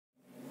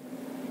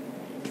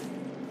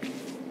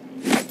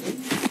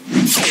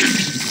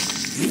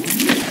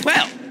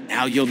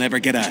Now you'll never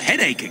get a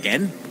headache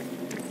again.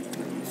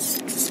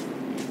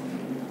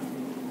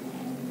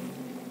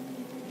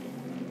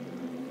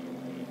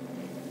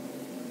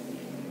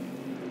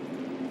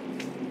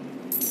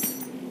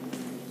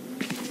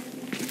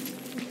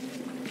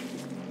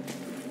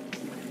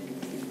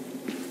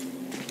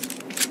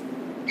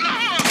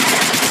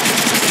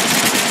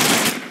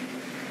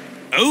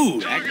 Oh,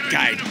 that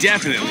guy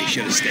definitely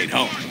should have stayed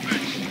home.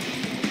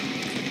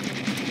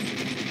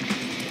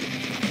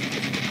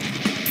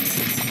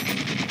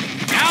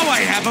 Now I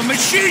have a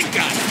machine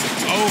gun!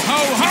 Ho,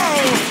 ho, ho!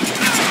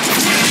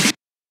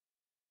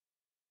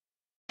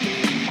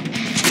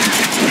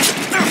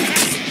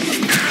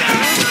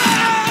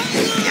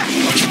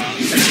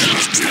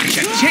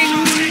 Cha-ching!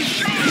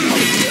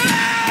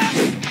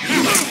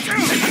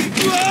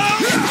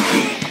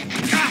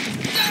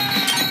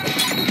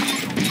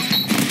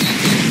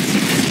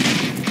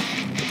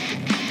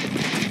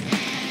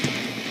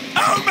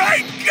 Oh my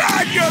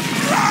God, you're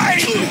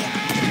flying!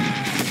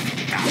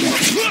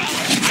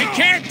 I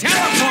can't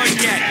teleport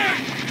yet!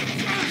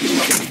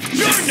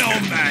 You're no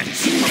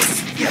match!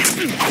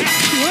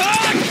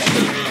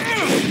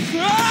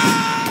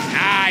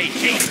 I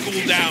hate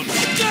cooldown.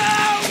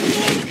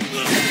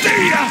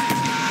 See ya!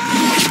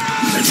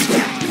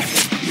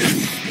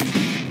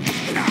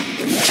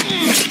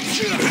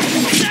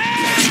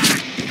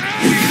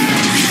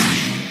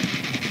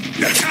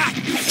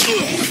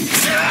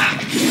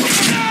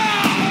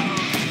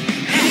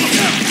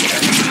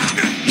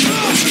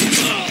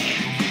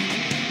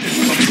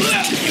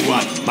 You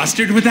want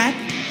mustard with that?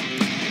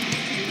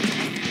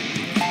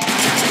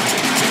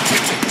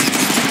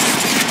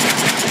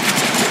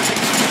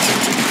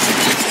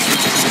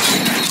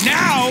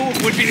 Now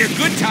would be a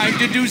good time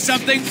to do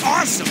something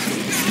awesome.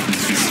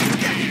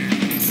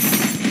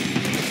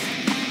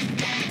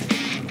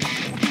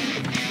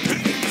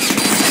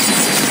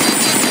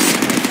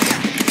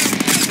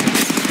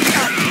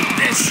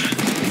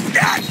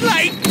 Not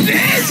like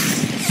this!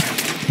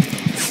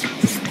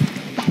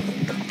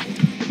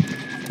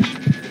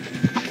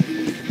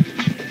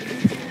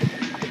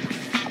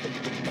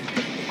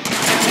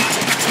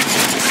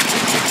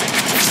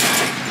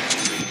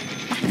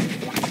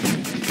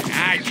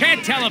 I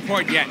can't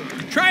teleport yet.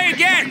 Try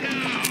again!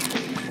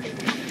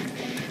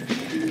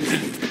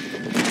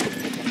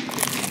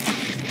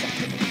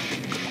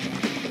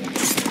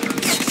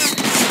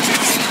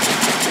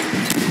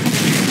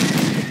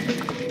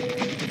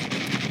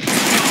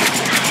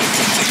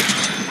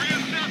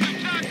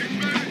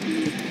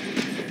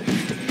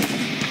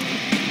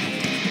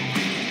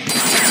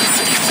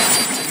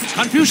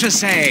 Confucius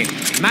say,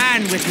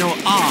 man with no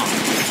arm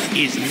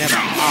is never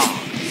armed.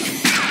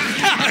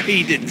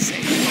 He didn't say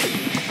that.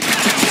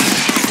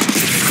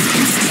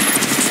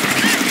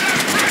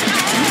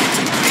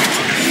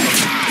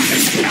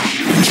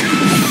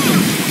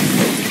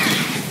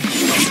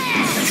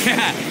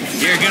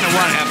 You're gonna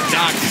want to have a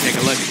doctor take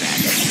a look at that.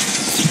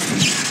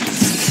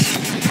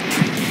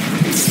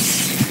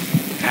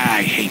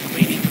 I hate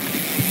waiting.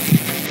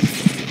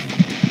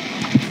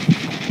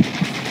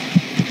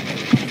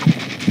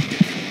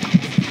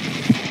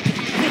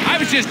 I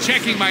was just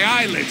checking my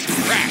eyelids for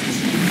cracks.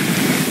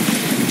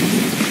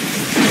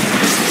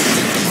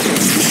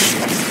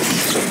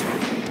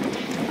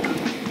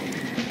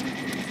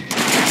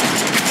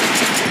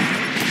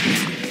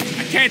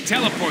 I can't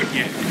teleport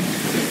yet.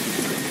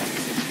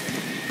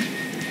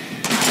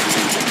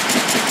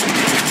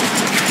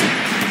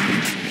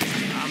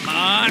 Come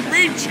on,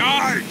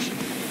 recharge!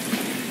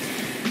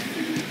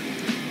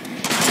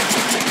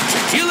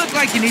 You look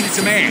like you needed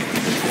some air.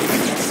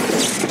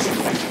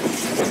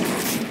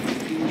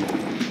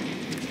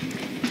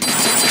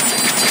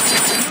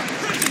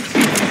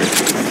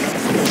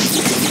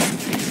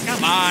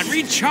 Come on,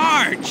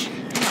 recharge!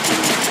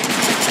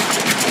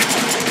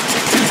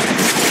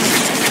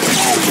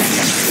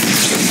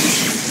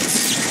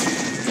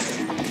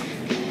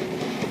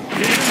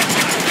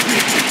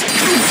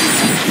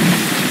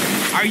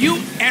 Are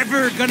you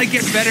ever gonna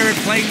get better at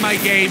playing my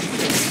game?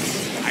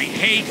 I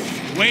hate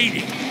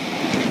waiting.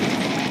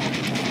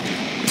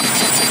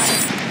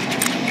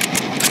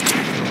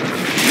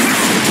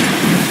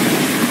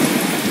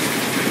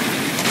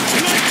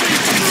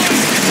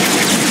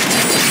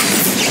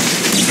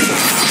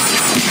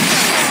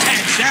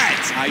 And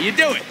that's how you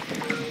do it.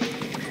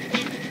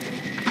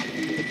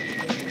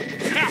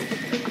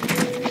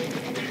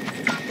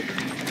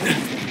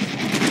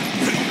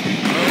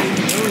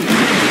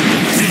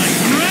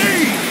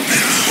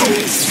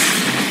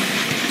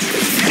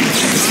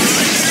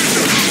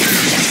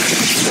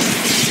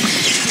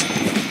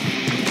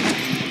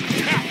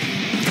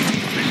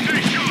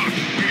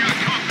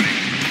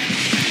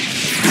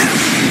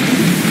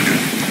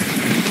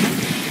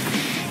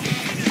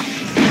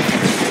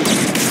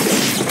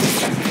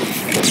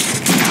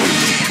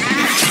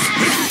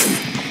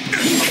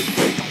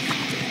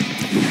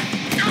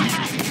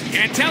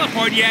 Can't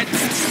teleport yet.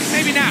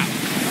 Maybe now.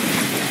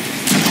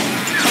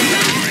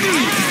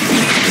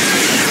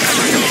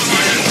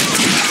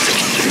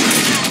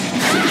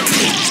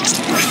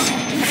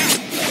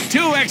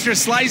 extra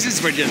slices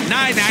for just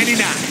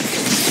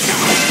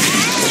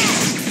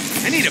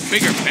 $9.99. I need a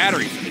bigger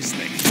battery for this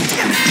thing.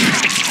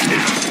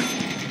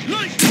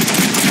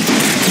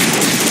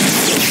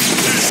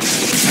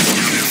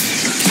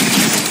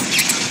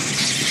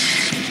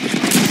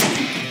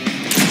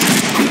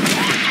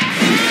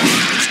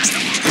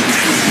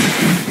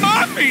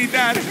 Mommy,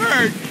 that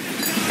hurt!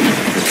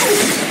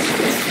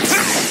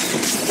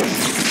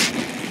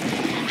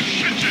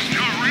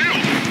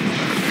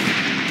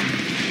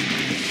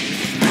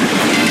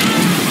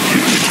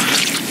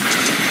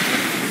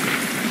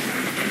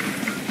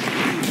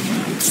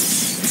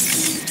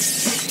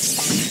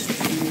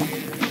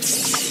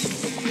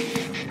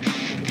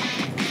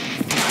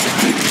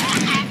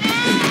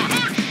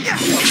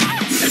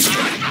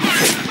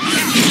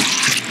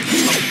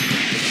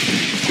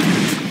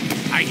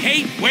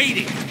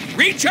 Waiting!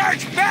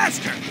 Recharge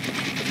faster!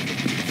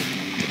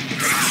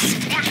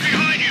 Watch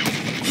behind you!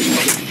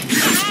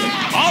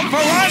 All for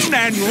one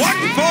and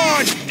one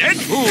for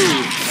Deadpool!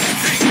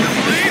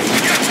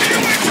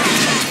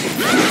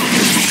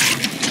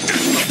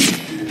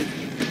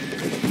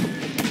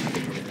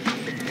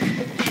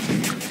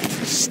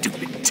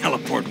 Stupid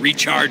teleport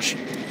recharge.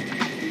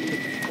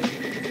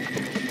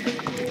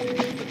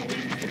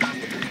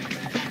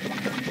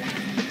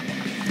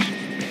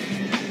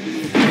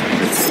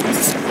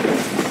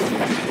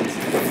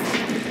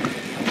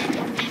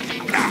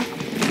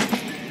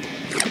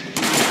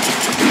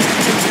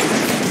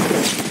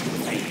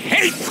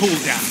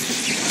 Cooldown.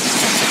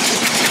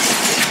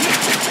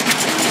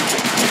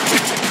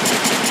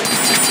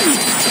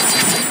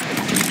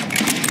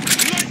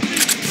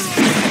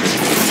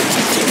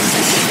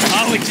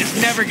 Oh, it just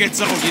never gets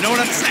old. You know what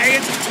I'm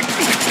saying?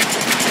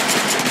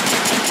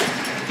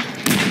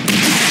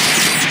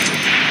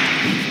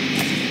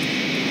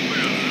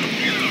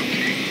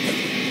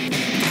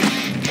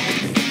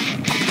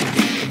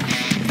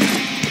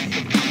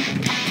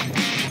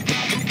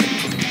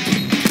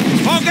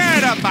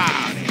 Forget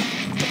about it.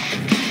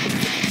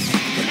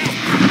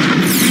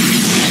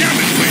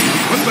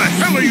 What the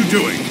hell are you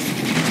doing?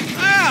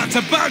 Ah, it's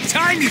about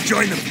time you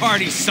joined the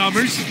party,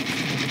 Summers.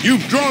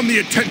 You've drawn the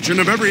attention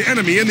of every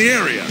enemy in the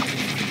area.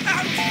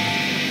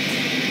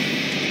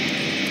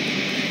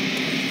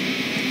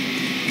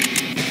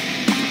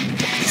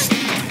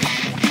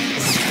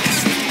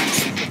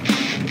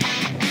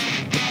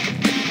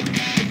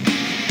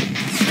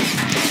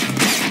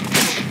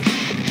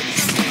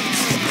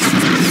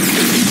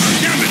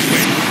 Damn it,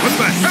 Wade! What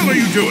the hell are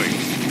you doing?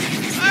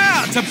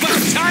 Ah, it's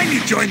about time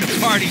you joined the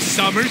party,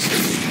 Summers.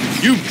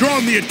 You've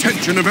drawn the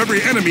attention of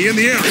every enemy in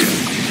the area.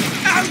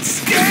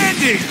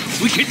 Outstanding!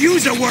 We could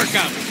use a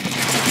workout.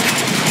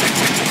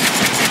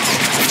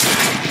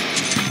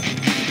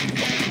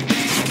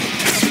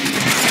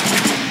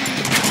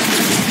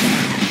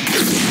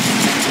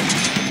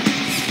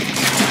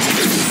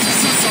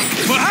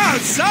 Wow,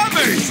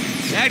 Summers!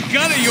 That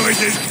gun of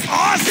yours is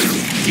awesome!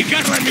 You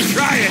gotta let me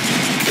try it.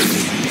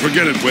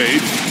 Forget it,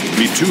 Wade. It'll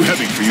be too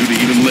heavy for you to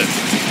even lift.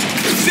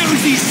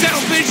 Susie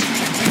Selfish!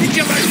 Did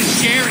you learn to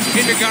share in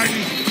kindergarten?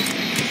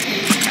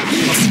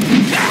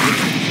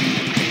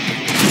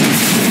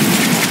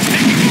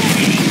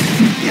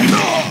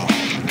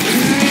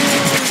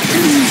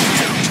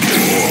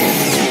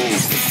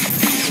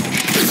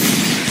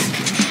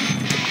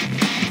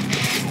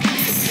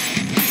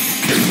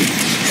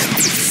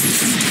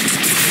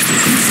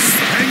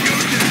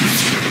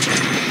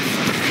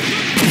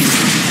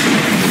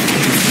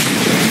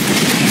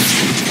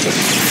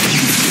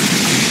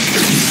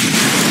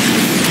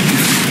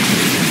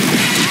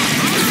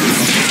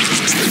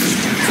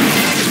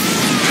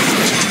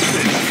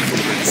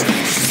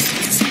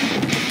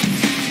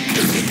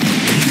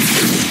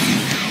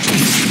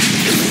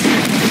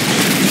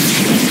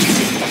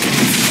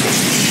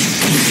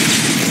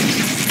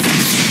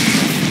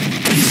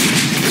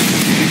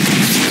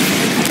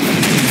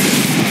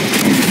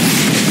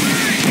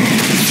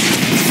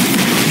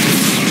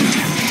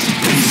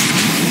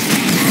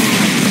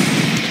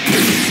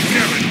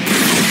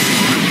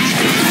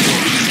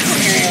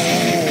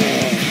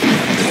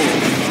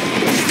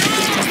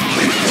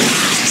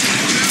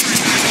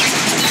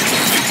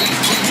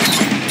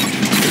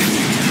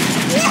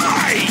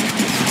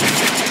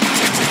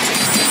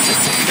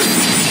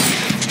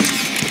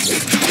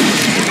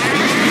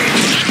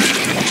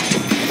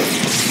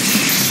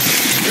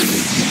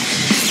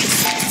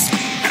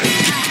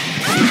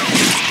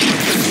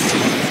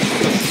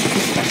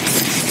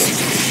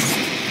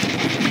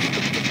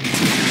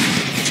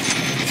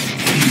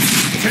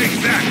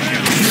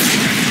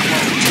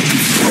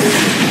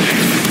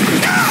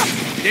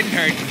 Didn't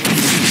hurt.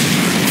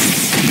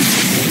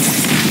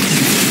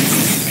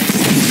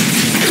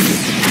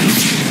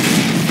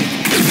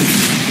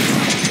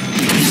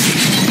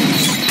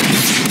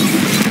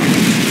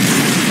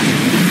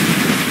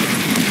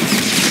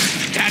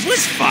 That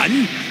was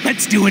fun.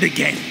 Let's do it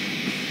again.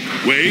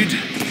 Wade,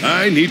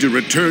 I need to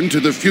return to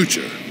the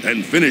future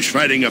and finish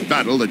fighting a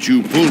battle that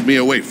you pulled me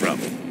away from.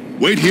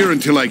 Wait here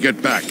until I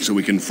get back so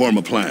we can form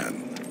a plan.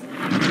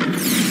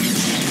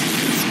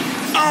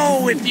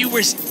 Oh, if you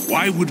were...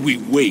 Why would we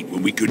wait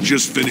when we could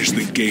just finish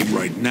the game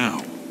right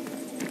now?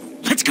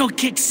 Let's go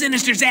kick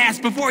Sinister's ass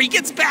before he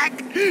gets back.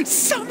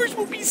 Summers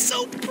will be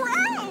so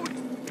proud.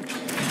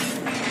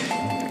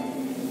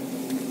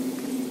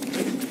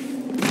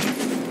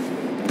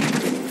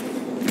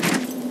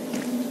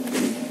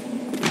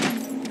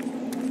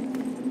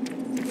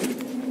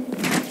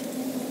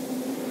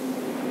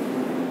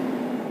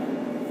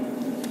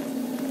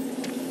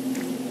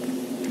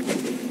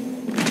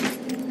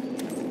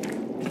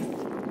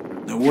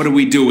 Now what do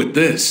we do with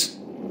this?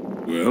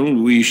 Well,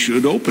 we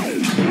should open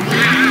it.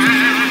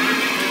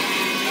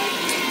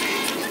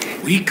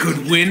 We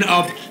could win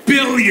 $1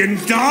 billion.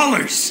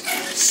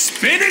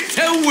 Spin it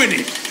to win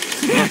it.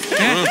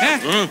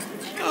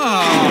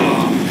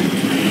 Oh.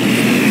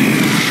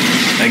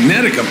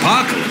 Magnetic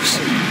apocalypse?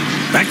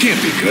 That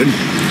can't be good.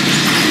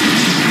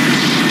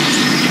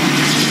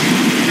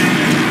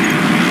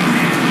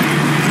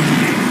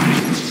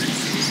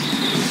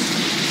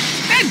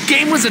 That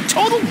game was a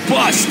total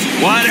bust.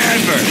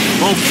 Whatever.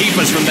 Won't keep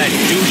us from that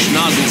douche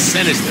nozzle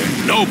Sinister.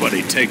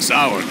 Nobody takes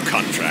our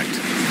contract.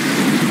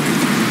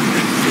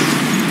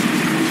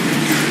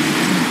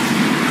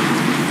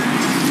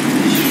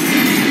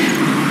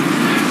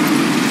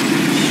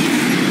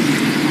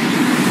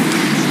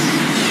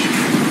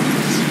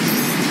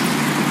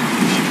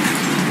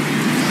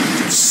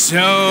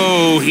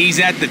 So, he's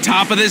at the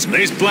top of this?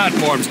 These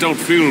platforms don't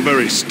feel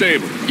very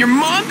stable. Your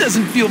mom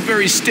doesn't feel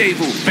very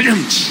stable.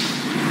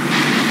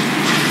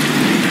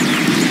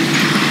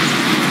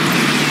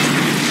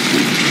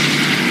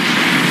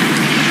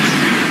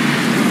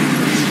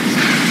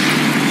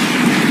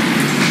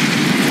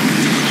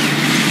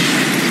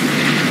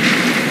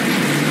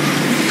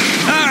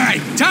 All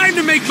right, time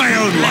to make my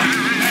own luck.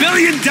 $1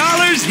 billion,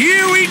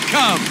 here we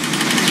come.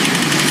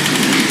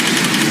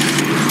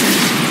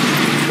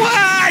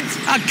 What?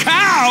 A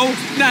cow?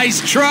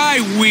 Nice try,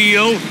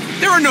 Wheel.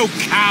 There are no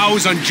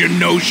cows on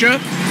Genosha.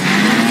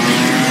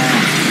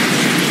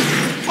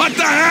 What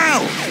the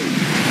hell?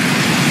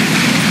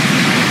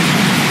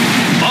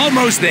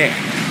 Almost there.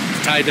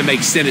 It's time to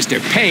make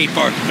Sinister pay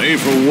for... Pay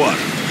for what?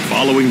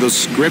 Following the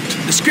script?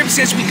 The script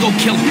says we go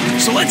kill him,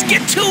 so let's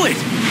get to it.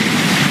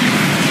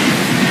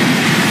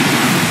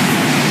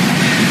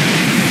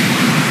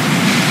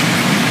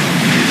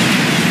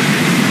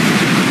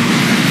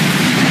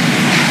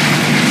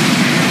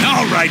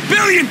 All right, $1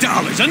 billion.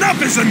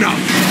 Enough is enough.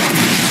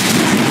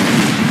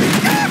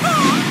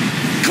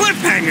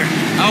 Cliffhanger.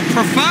 How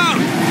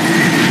profound.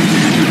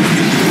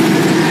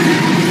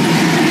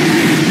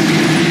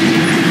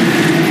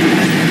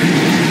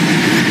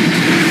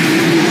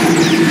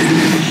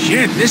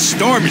 Shit, this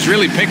storm is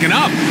really picking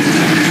up.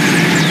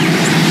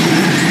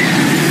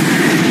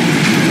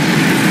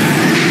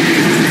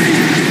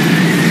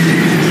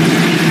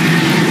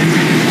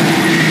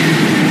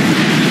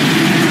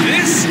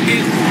 This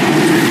is...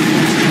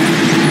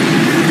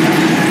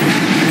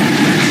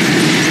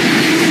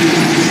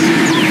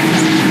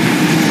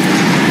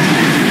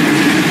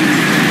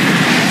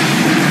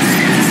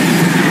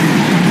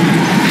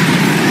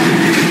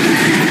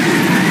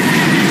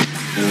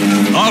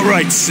 All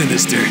right,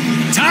 Sinister.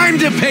 Time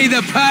to pay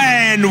the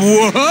pan.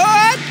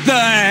 What the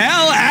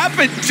hell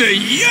happened to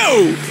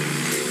you?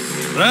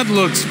 That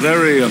looks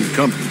very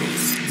uncomfortable.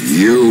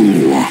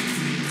 You,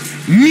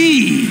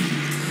 Me?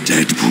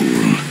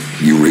 Deadpool,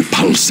 you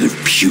repulsive,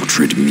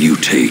 putrid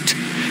mutate.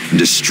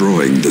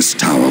 Destroying this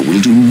tower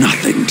will do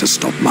nothing to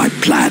stop my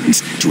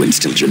plans to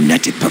instill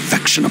genetic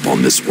perfection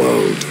upon this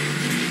world.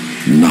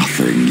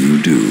 Nothing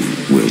you do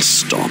will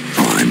stop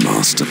my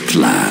master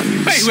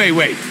plans.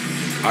 Wait.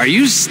 Are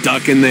you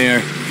stuck in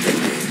there?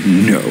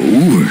 No,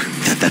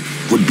 that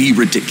would be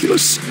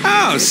ridiculous.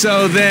 Oh,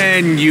 so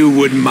then you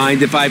wouldn't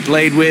mind if I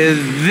played with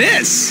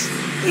this?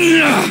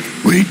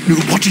 Wait, no,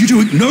 what are you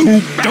doing? No,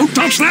 don't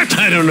touch that!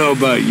 I don't know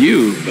about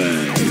you,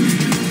 but...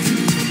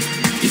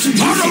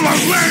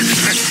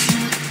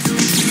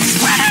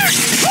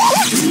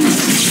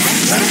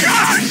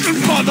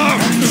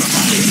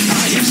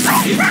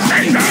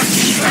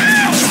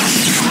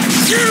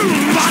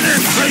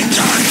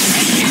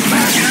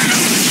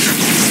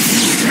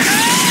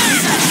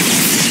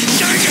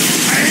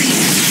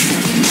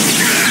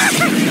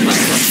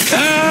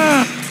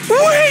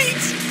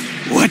 Wait!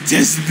 What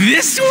does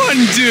this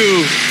one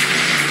do?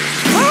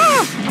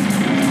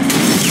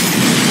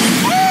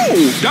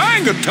 Oh,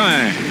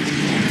 dang-a-tang!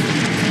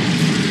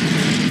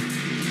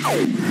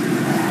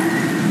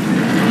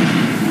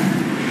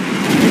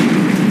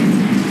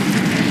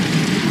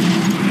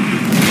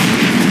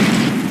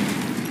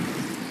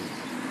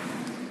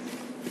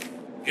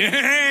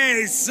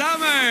 Hey,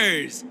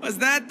 Summers! Was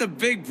that the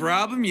big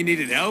problem you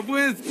needed help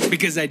with?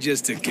 Because I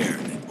just took care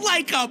of it.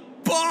 Like a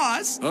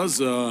boss!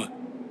 Huzzah.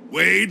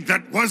 Wade,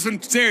 that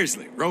wasn't...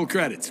 Seriously, roll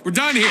credits. We're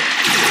done here.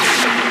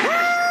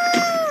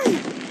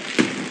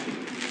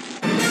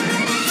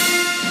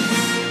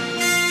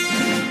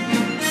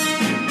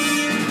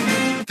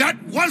 That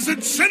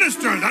wasn't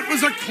Sinister! That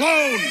was a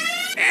clone!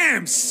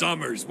 Damn,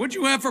 Summers, what'd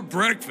you have for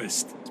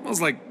breakfast? Smells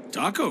like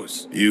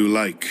tacos. You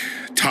like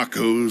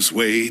tacos,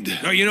 Wade?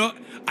 No, you know,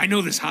 I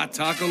know this hot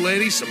taco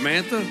lady,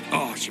 Samantha.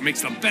 Oh, she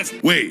makes the best.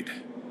 Wade,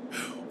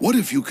 what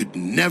if you could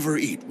never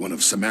eat one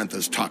of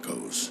Samantha's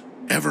tacos?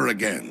 Ever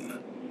again?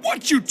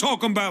 What you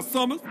talking about,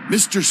 Summers?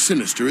 Mr.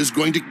 Sinister is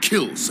going to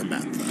kill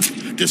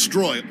Samantha,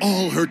 destroy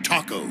all her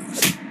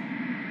tacos,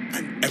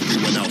 and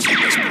everyone else on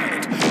this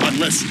planet,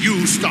 unless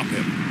you stop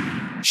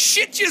him.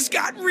 Shit just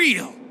got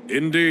real.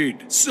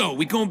 Indeed. So,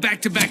 we going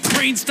back-to-back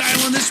crane style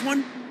on this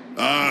one?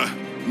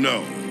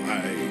 No,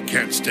 I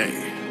can't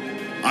stay.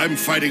 I'm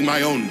fighting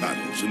my own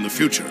battles in the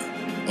future,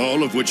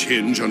 all of which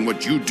hinge on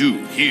what you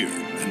do here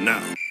and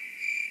now.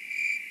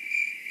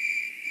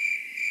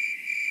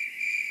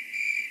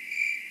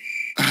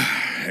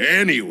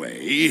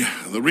 Anyway,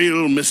 the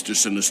real Mister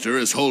Sinister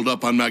is holed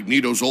up on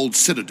Magneto's old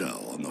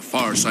citadel on the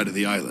far side of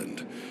the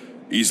island.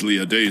 Easily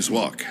a day's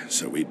walk,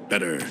 so we'd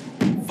better...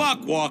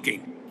 Fuck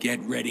walking. Get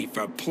ready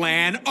for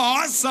Plan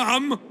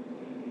Awesome!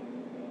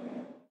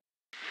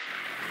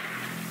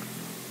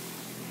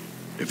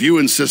 If you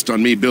insist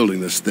on me building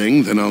this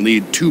thing, then I'll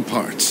need 2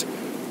 parts.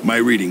 My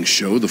readings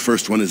show the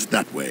first one is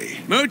that way.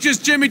 Muchos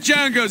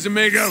chimichangas,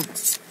 amigo.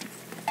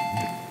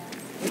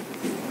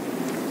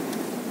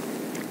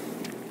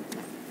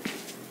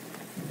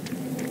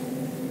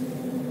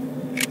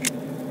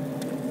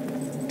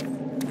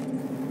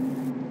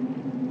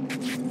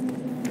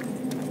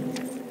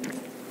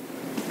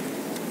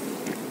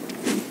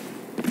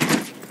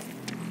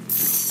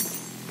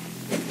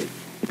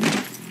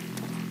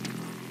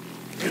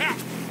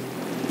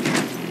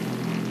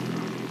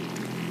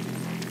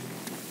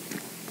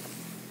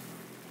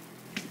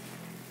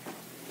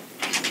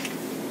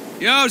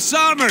 Yo,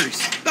 Summers!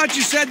 Thought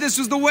you said this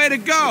was the way to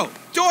go.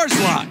 Door's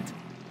locked.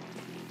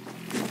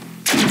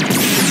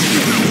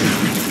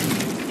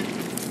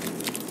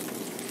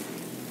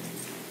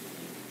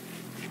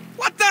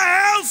 What the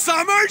hell,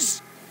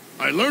 Summers?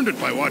 I learned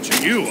it by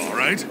watching you, all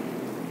right?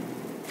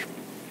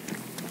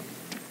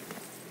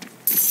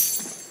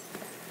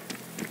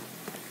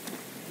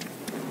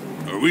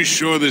 Are we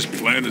sure this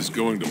plan is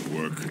going to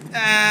work?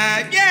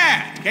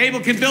 Yeah. Cable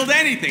can build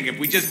anything if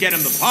we just get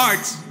him the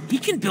parts. He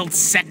can build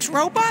sex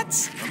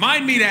robots?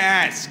 Remind me to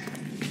ask.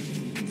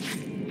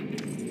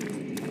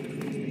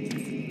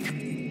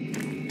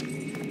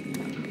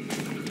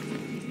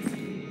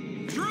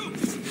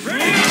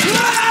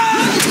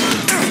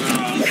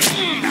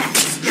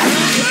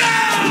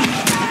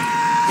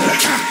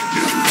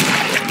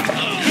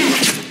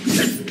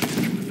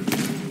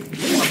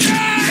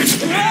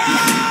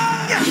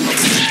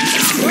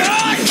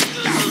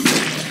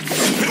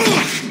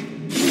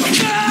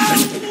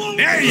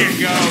 There you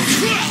go.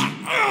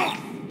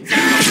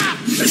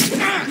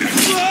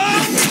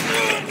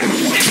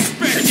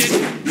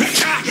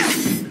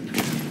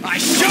 I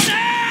shot.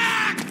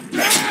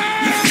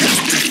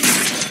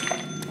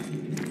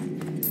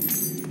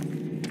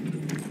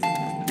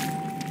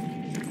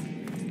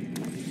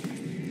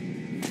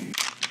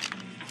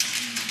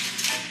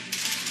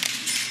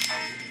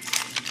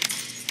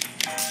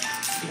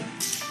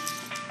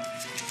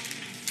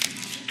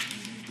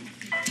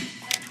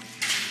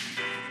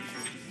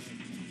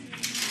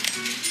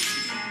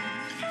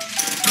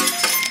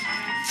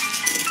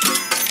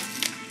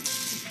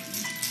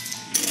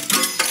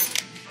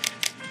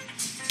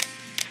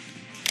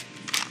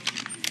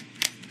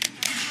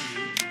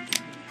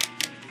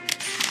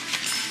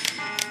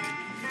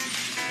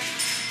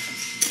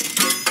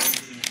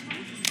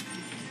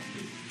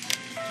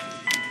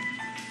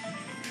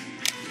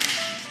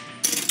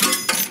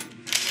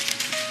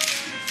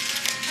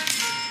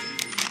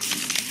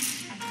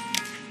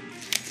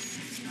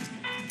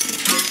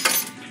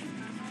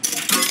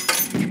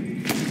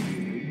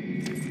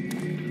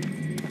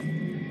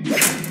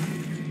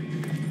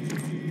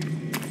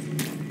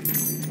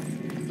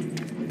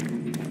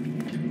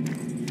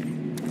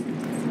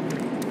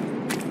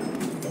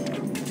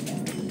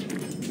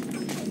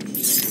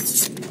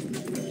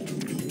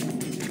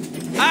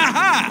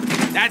 Aha!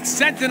 That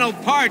sentinel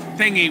part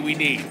thingy we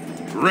need.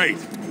 Great.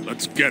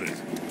 Let's get it.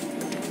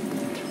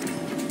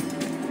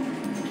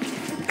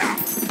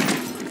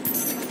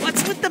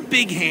 What's with the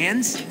big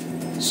hands?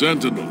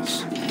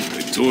 Sentinels.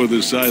 They tore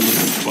this island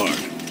apart.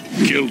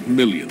 Killed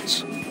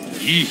millions.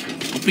 Yee,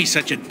 don't be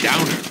such a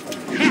downer.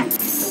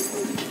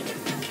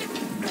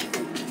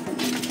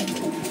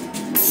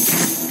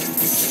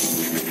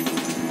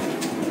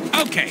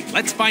 Okay,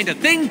 let's find a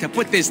thing to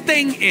put this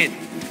thing in.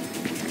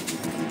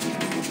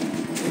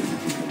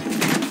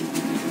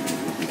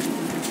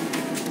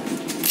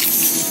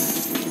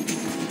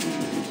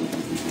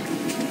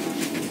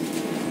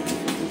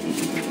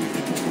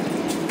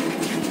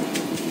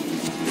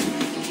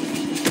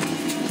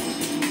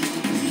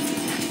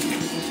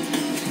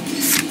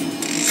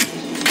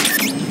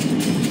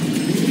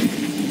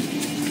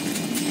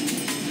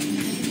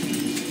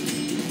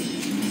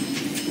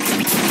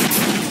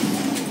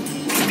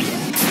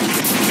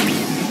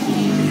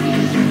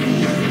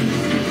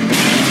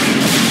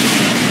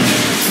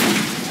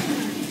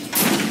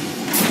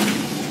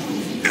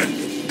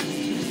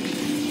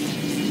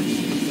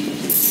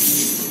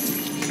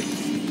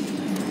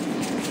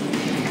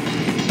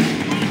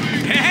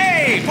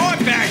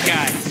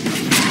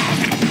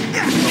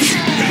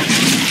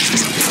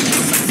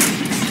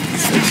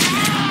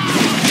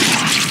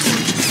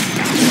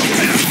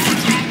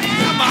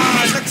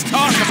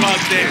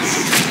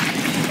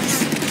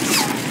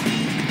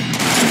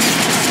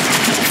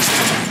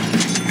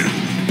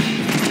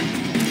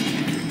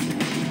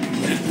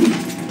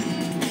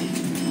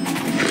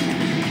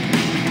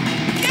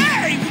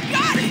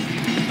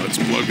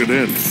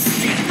 in.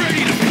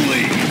 Ready to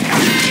bleed.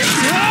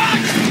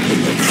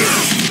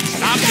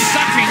 Stop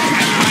sucking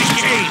at my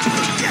game.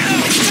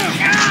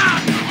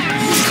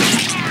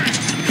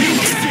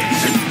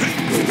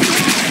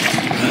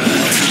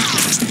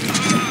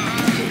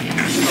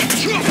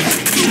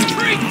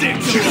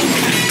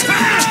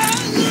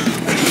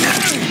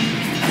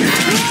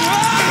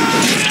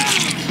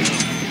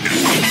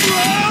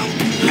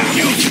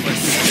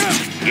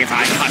 If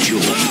I cut you,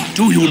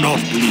 do you not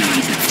bleed?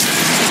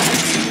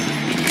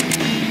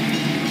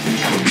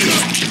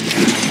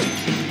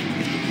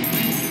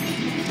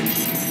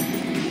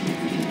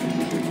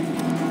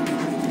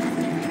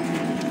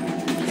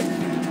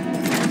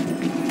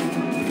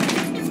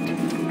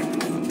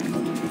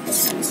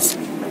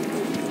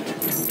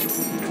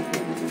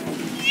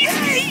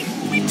 Yay!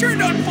 We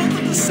turned on both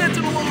of the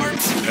sentinel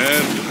arms.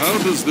 And how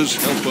does this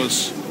help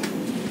us?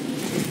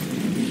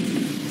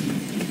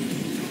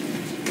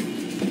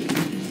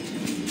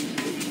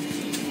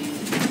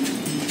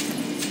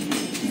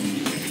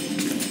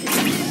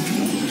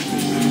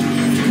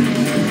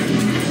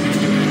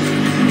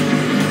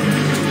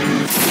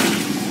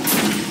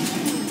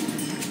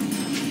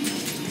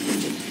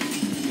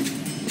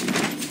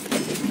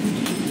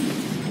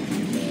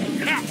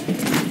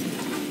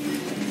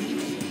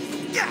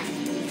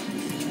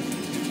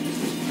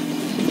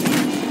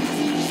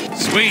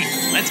 Sweet.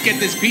 Let's get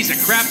this piece of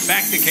crap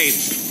back to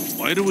Cable.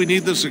 Why do we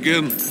need this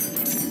again?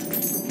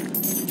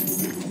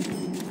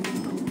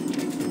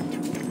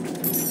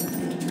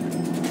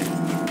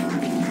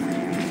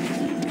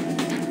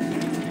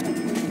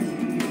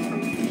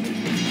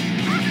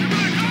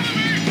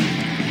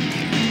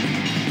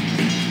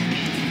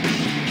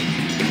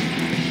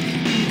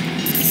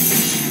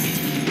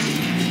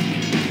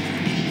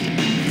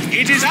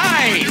 It is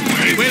I!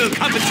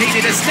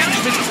 Well-compensated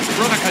establishment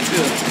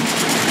provocateur.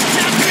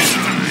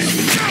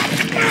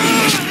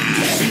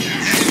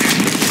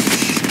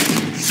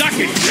 Suck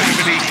it,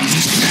 gravity!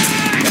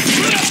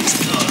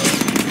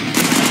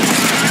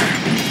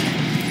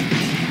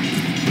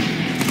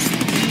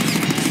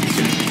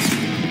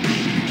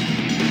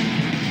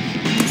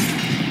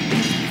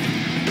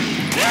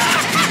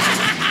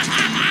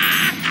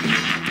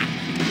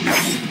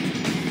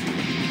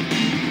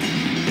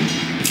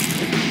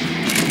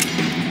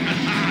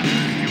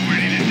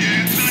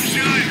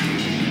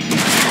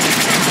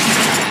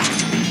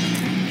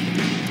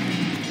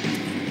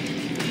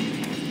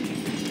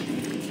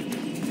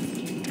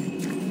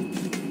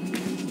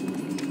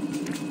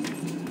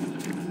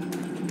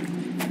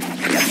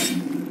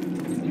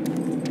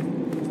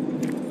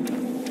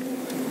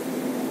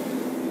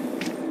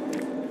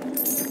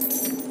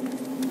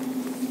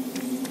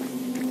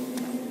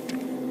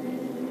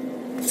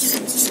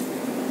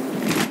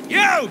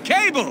 Yo,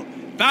 Cable!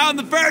 Found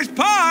the first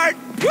part!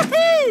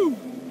 Woohoo!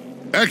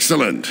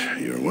 Excellent.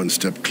 You're one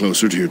step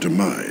closer to your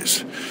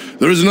demise.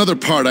 There is another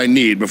part I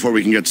need before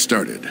we can get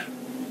started.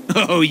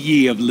 Oh,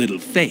 ye of little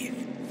faith.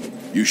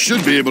 You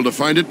should be able to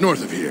find it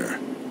north of here.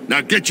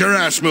 Now get your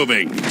ass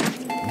moving!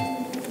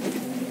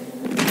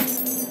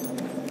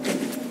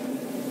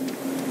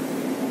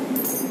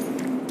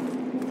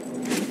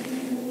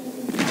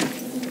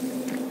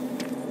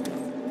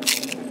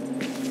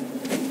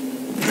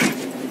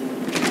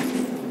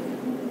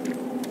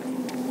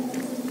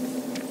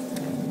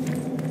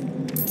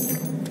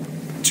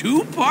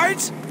 Two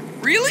parts?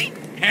 Really?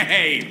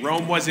 Hey,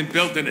 Rome wasn't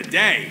built in a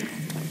day.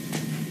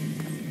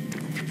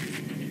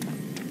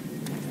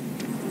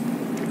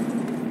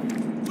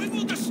 We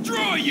will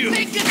destroy you!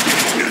 Can't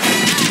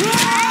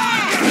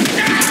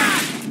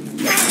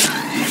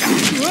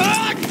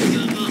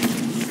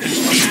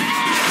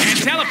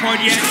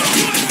teleport yet.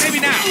 Maybe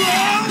now.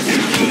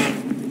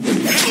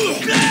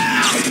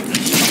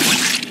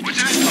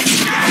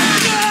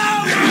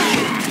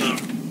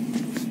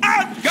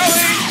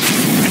 Outgoing!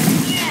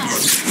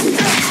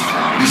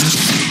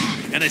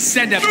 Gonna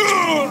send him.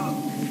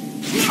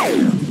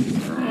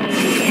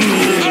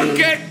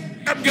 Okay,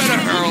 I'm gonna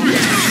hurl.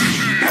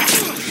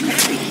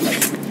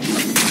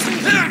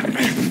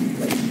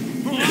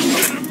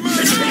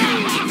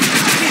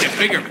 I need a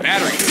bigger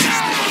battery.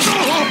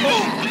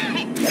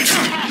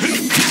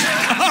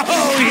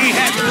 Oh, he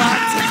had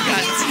lots of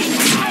guts.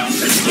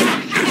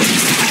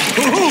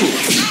 Ooh,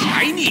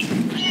 tiny.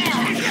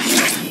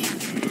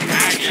 I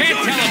can't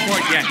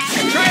teleport yet.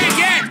 Try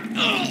again.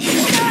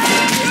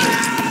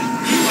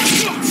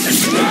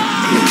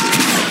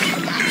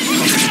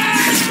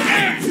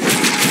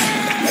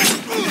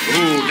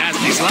 Ooh,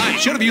 nasty slime.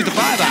 Should have used the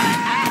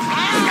 5-eye.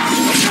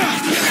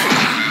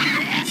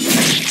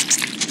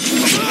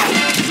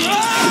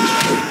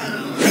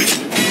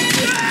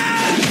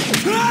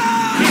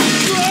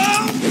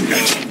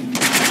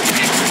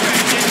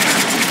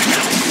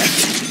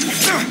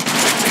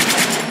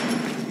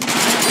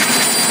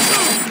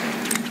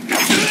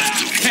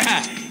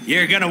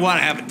 You're gonna want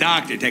to have a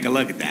doctor take a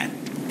look at that.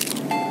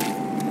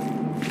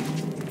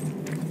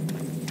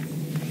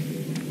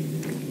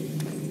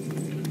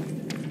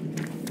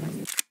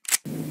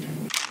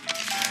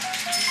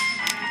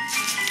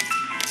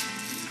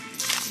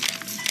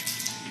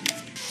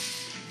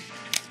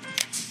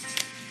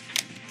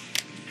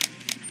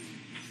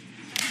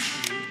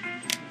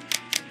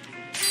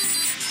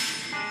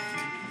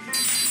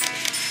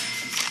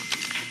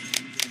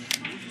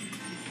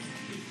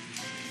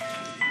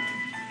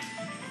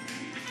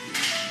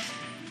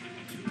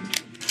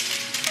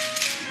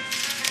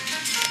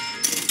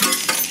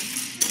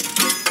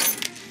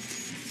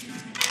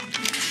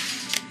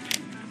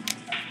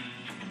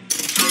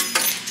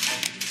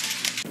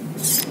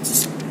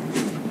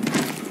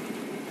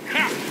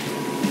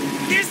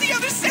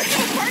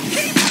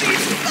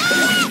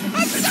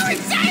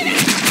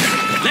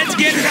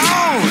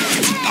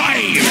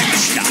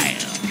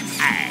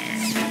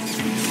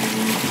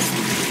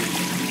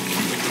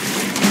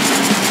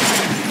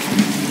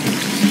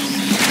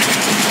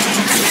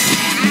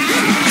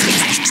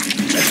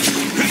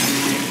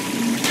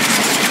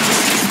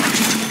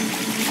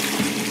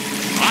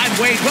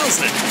 Wade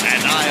Wilson,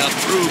 and I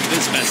approve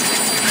this message.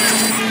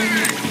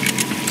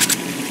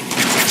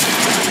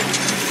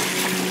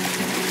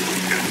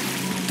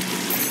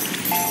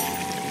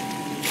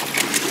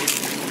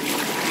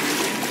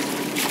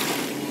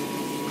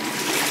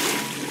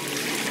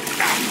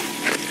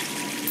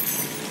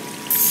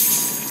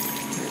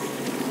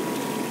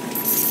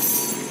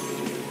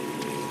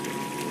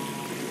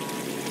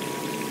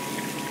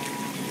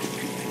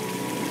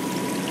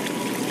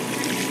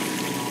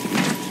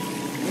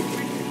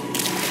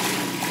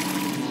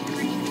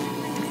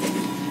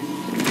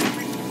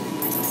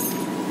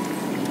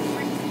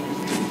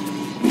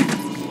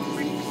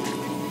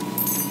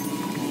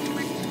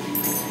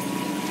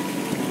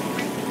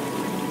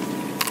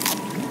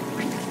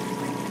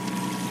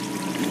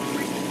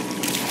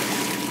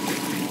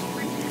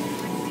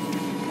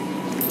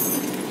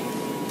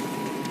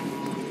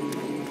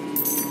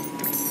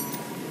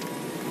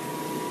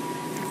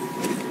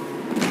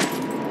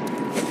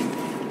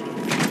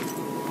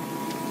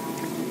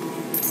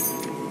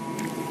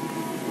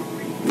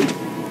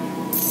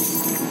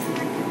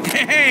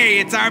 Hey,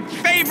 it's our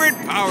favorite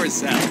power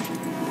cell.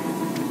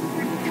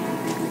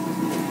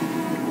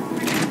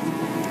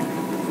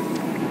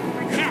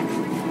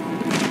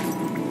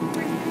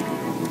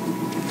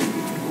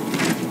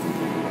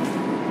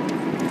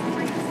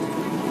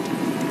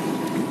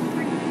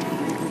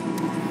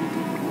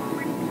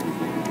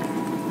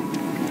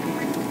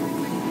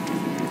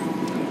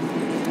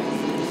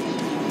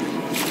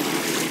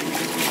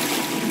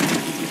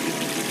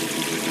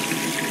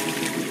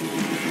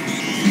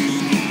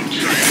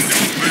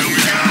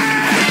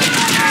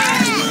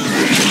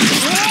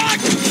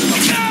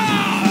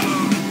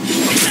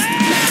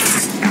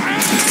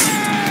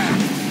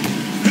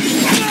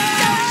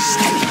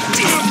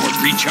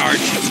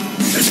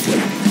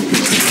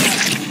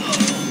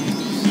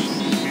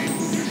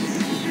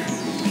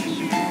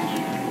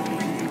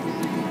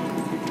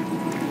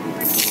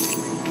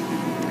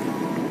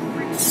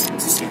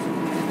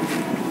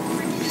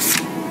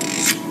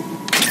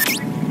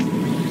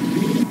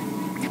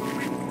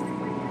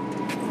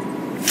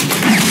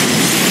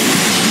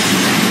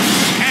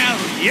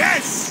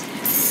 Yes!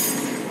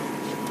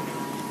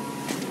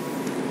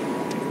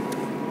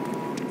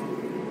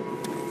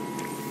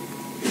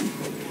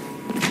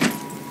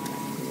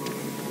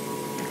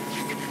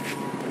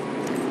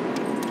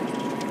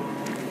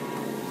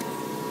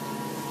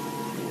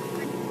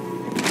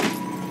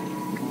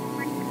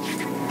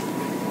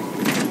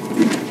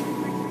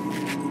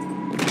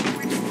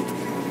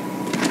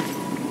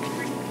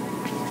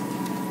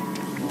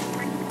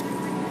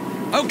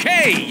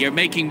 Okay, you're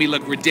making me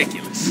look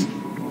ridiculous.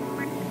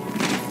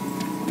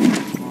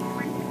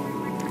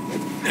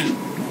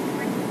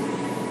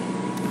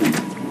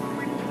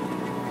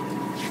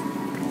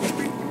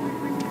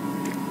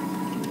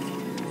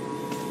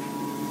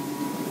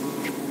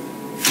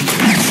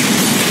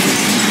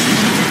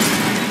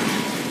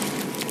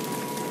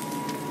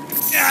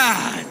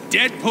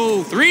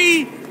 Deadpool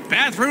 3,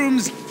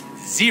 bathrooms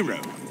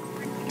 0.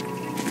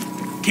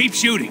 Keep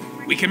shooting.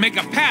 We can make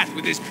a path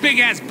with this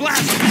big-ass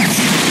blaster.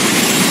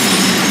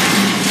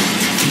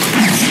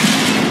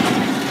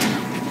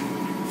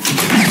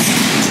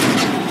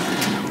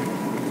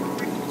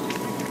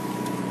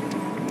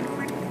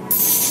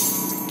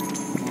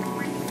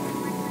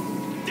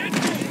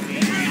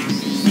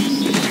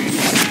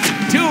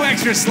 Two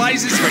extra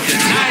slices for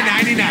just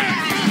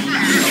 $9.99.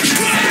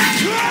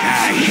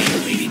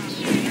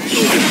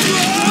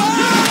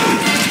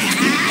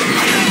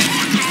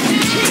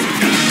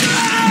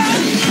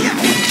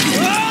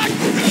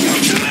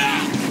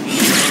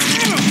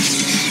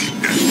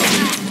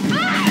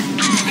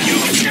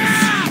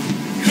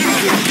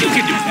 You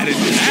can do better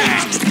than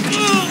that.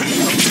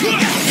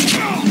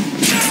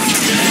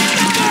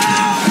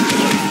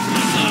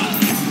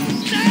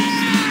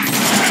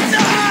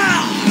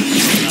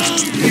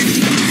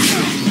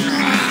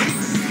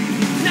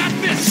 Not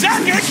this.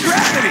 Suck at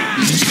gravity.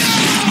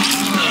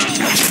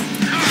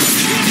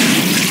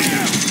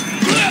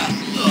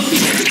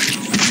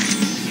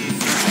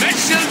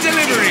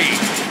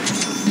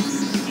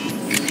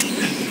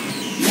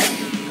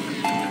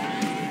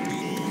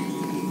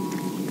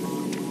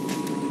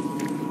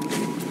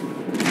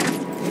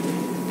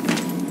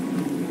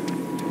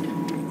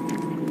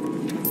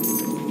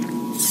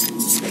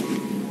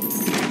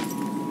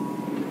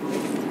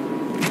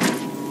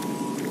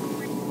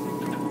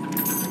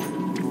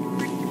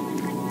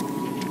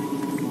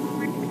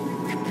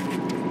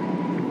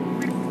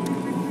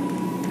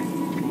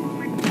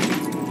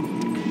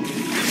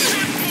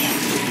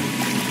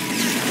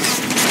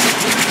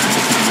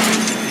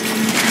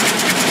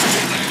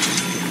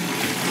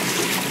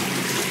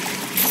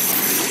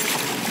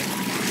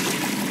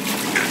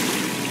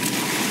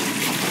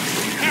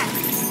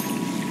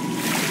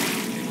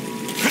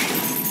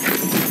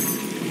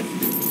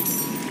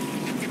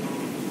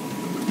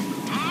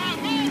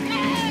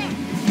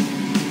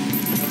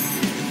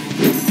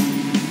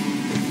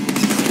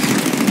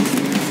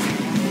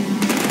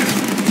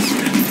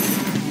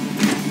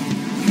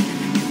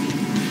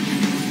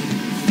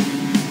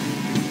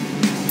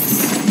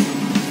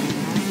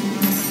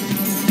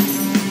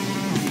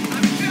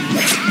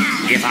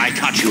 I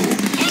cut you?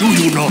 Do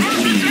you not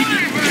bleed?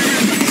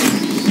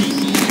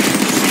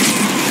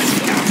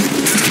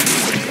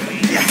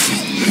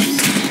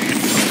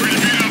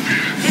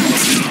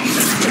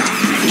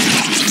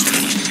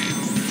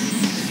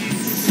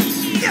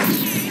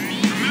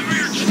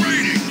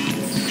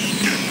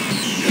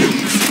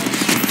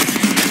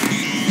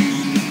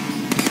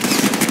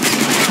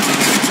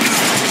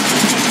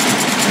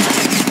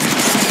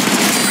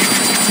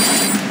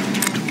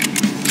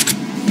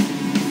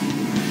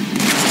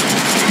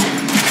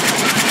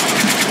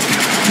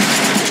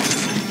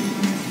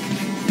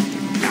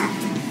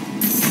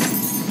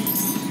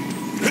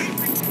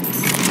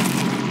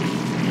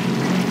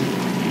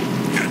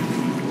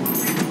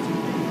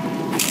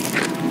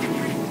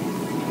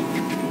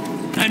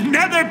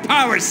 Another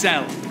power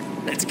cell!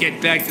 Let's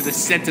get back to the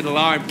Sentinel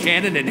arm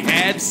cannon and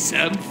have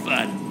some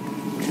fun.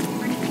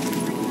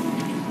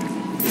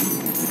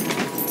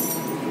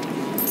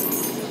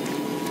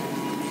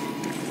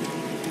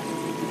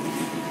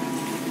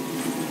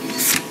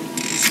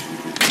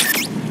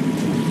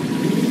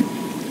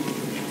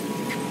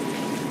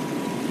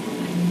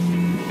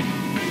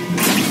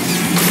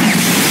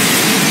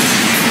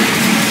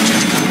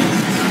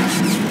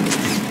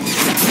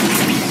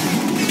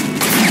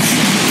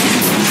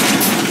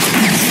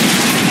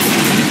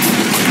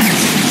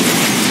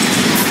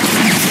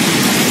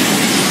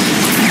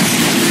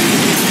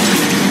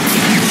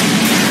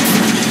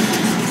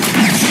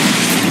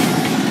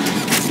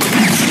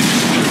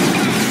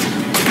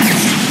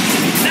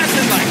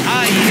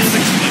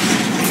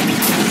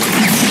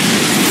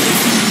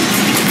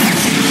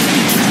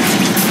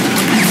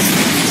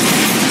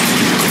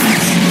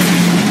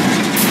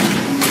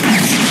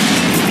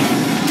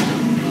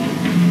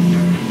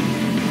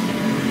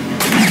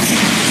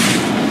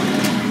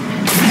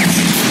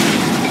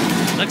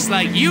 Looks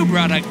like you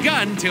brought a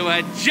gun to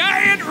a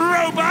giant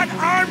robot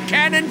arm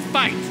cannon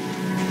fight.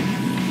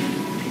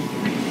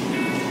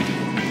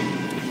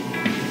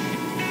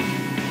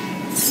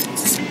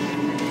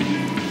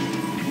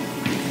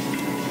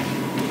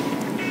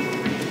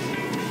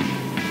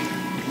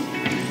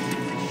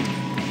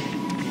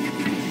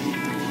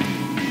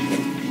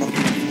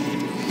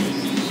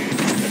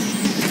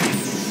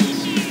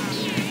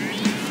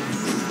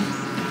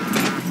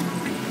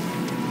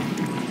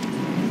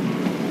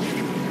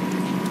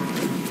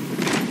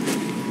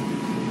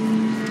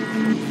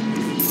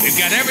 We've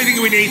got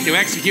everything we need to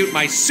execute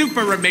my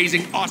super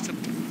amazing awesome...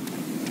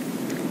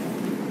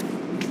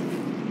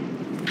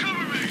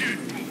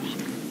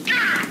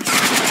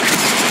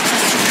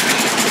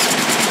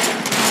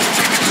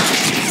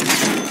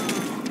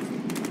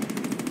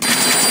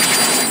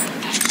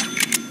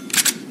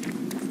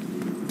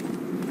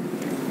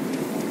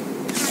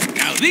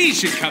 Now these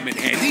should come in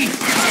handy.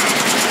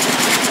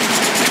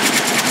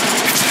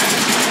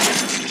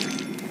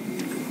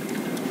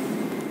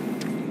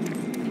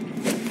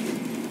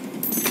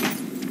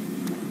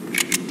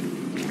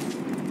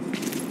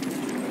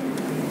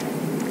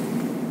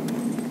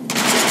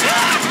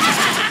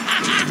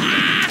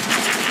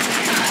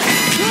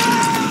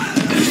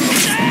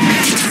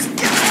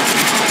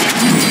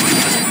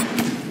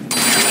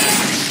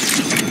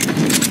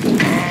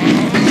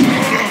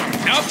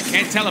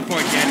 Can't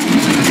teleport yet.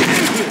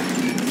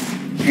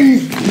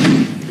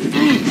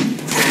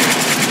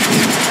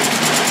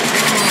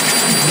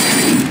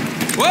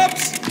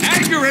 Whoops!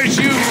 Anger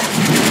issue!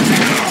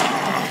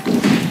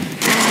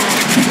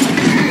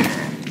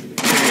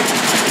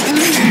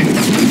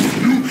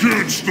 You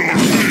can't stop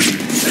me!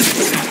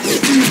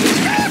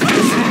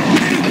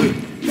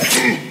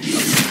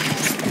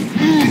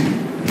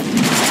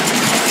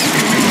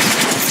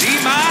 See,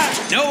 Ma?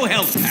 No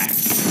health pack.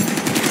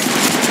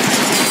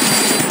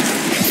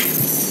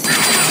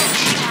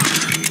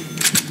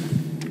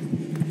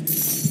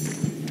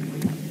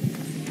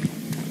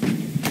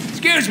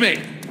 Excuse me.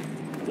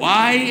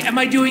 Why am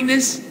I doing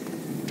this?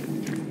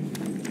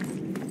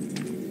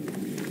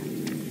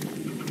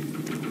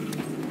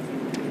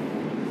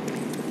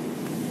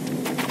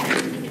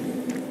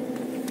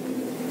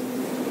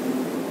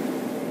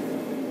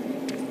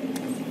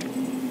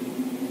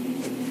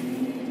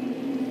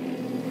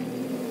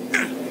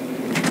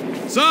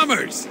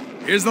 Summers,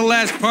 here's the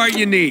last part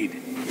you need.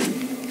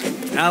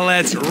 Now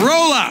let's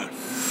roll out.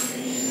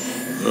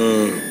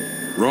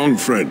 Wrong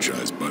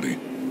franchise, buddy.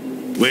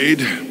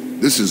 Wade,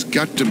 this has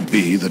got to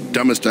be the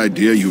dumbest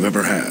idea you've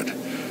ever had.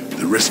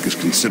 The risk is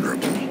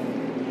considerable.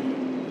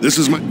 This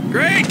is my...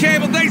 Great,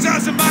 Cable. Thanks,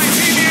 awesome. Bye.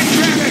 See me in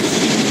traffic.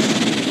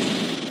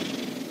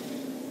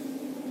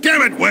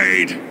 Damn it,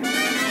 Wade!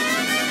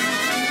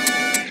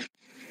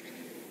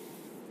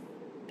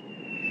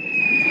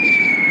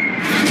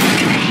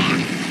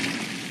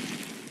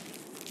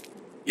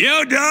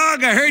 Yo,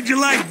 dog, I heard you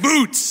like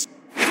boots.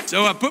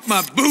 So I put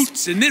my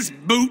boots in this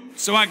boot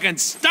so I can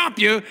stop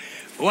you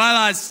while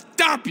I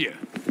stop you.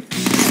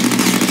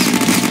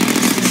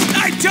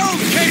 I told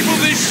Cable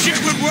this shit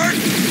would work.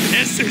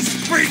 This is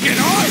freaking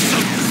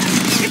awesome.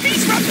 If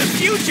he's from the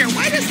future.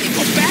 Why doesn't he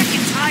go back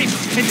in time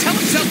and tell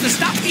himself to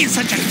stop being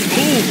such a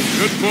fool?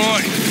 Good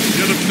point.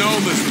 Should have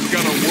known this was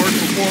gonna work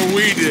before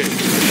we did.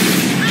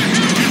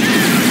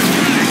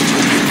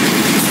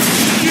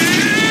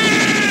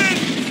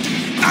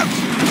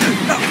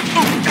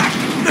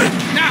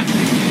 Nah,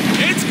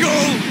 It's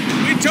cool.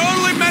 We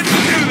totally meant to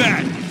do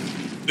that.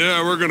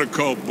 Yeah, we're gonna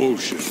call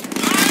bullshit. did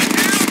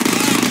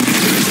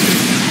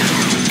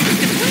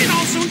the plan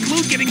also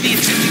include getting the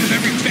attention of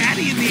every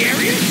baddie in the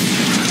area?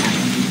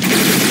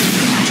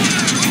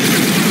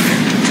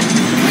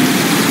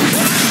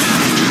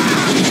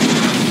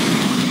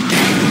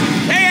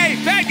 Hey,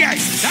 bad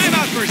guys! Time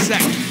out for a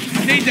sec.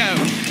 Need to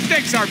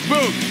fix our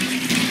booth.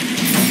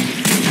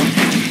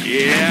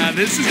 Yeah,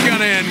 this is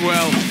gonna end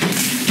well.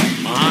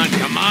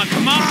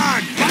 Come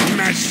on! Button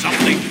mash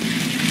something.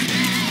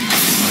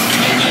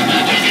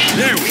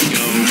 There we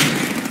go.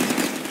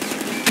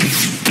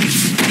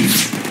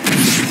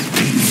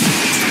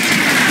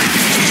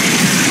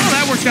 Well,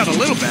 that worked out a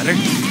little better.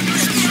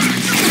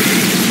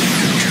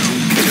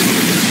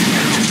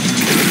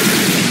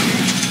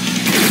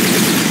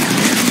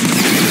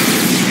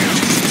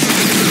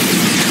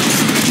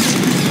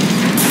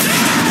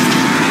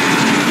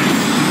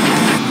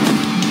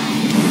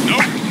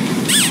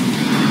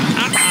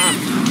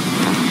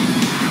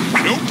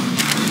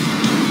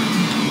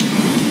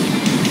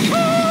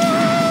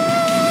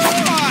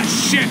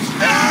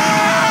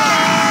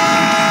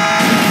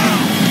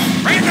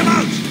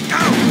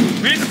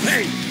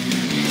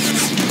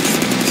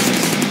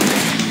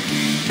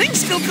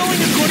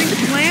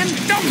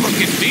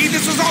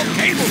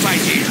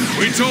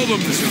 We told them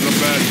this was a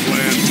bad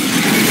plan.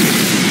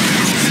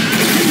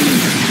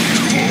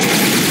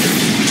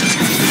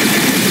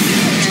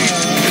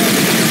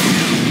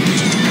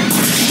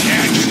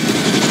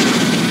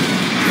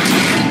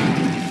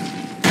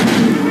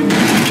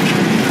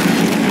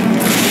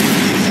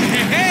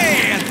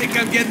 Hey, I think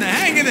I'm getting the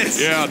hang of this.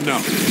 Yeah, no,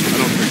 I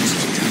don't think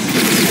so.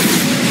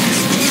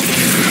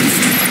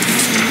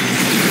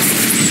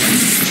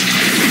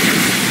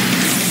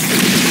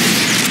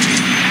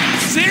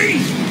 See?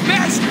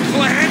 Best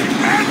plan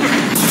ever!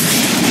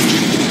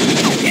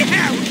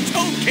 Yeah, we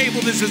told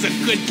Cable this is a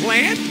good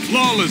plan.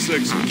 Flawless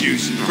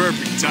execution,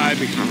 perfect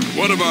timing,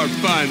 one of our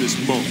finest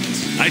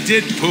moments. I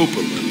did poop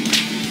a little.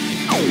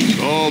 It's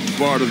all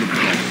part of the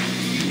plan.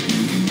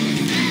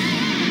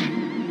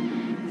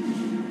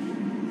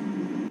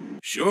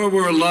 Sure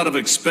were a lot of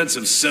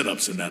expensive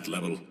setups in that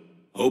level.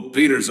 Hope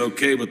Peter's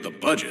okay with the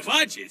budget.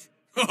 Budget?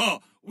 Oh,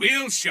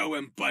 we'll show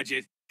him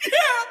budget.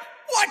 Yeah,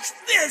 watch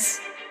this!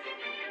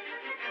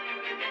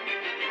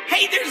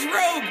 Hey, there's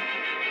Rogue!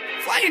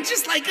 Flying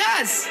just like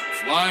us!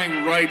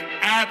 Flying right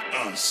at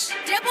us.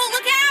 Deadpool,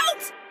 look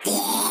out!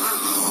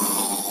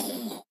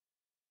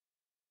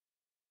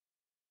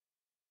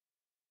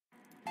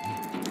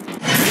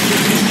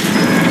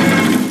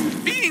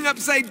 Being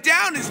upside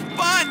down is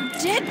fun!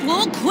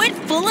 Deadpool, quit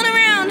fooling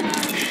around!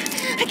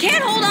 I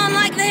can't hold on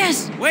like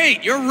this!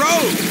 Wait, you're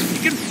Rogue! You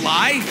can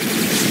fly!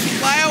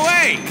 Fly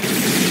away!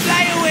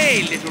 Fly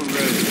away, little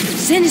Rogue!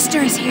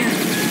 Sinister is here.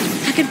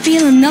 I can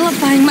feel him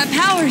nullifying my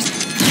powers. I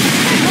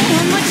can't hold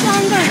on much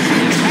longer.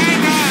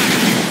 Hang on!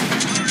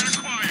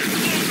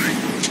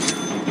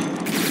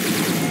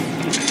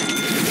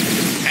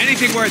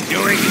 Anything worth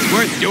doing is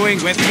worth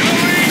doing with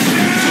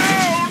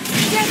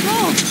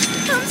Deadpool,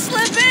 I'm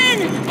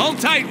slipping! Hold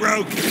tight,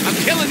 Rogue. I'm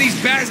killing these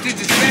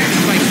bastards as fast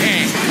as I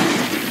can.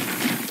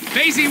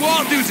 Phasey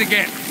wall dudes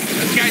again.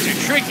 Those guys are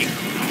tricky.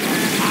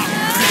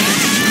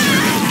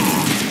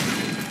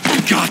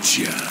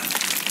 Gotcha.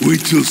 Wait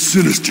till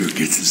Sinister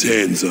gets his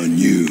hands on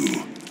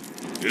you.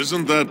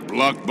 Isn't that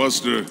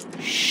Blockbuster?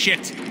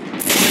 Shit.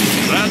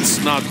 That's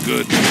not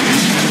good.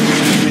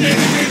 This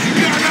is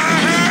gonna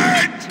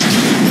hurt!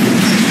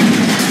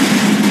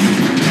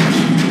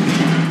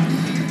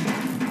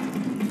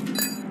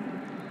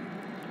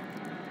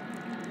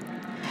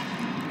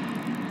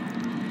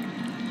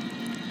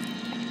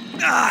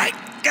 I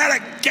gotta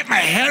get my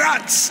head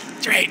on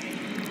straight.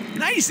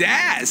 Nice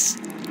ass.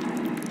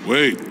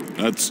 Wait,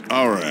 that's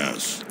our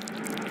ass.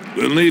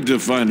 We'll need to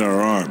find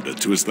our arm to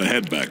twist the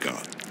head back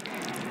on.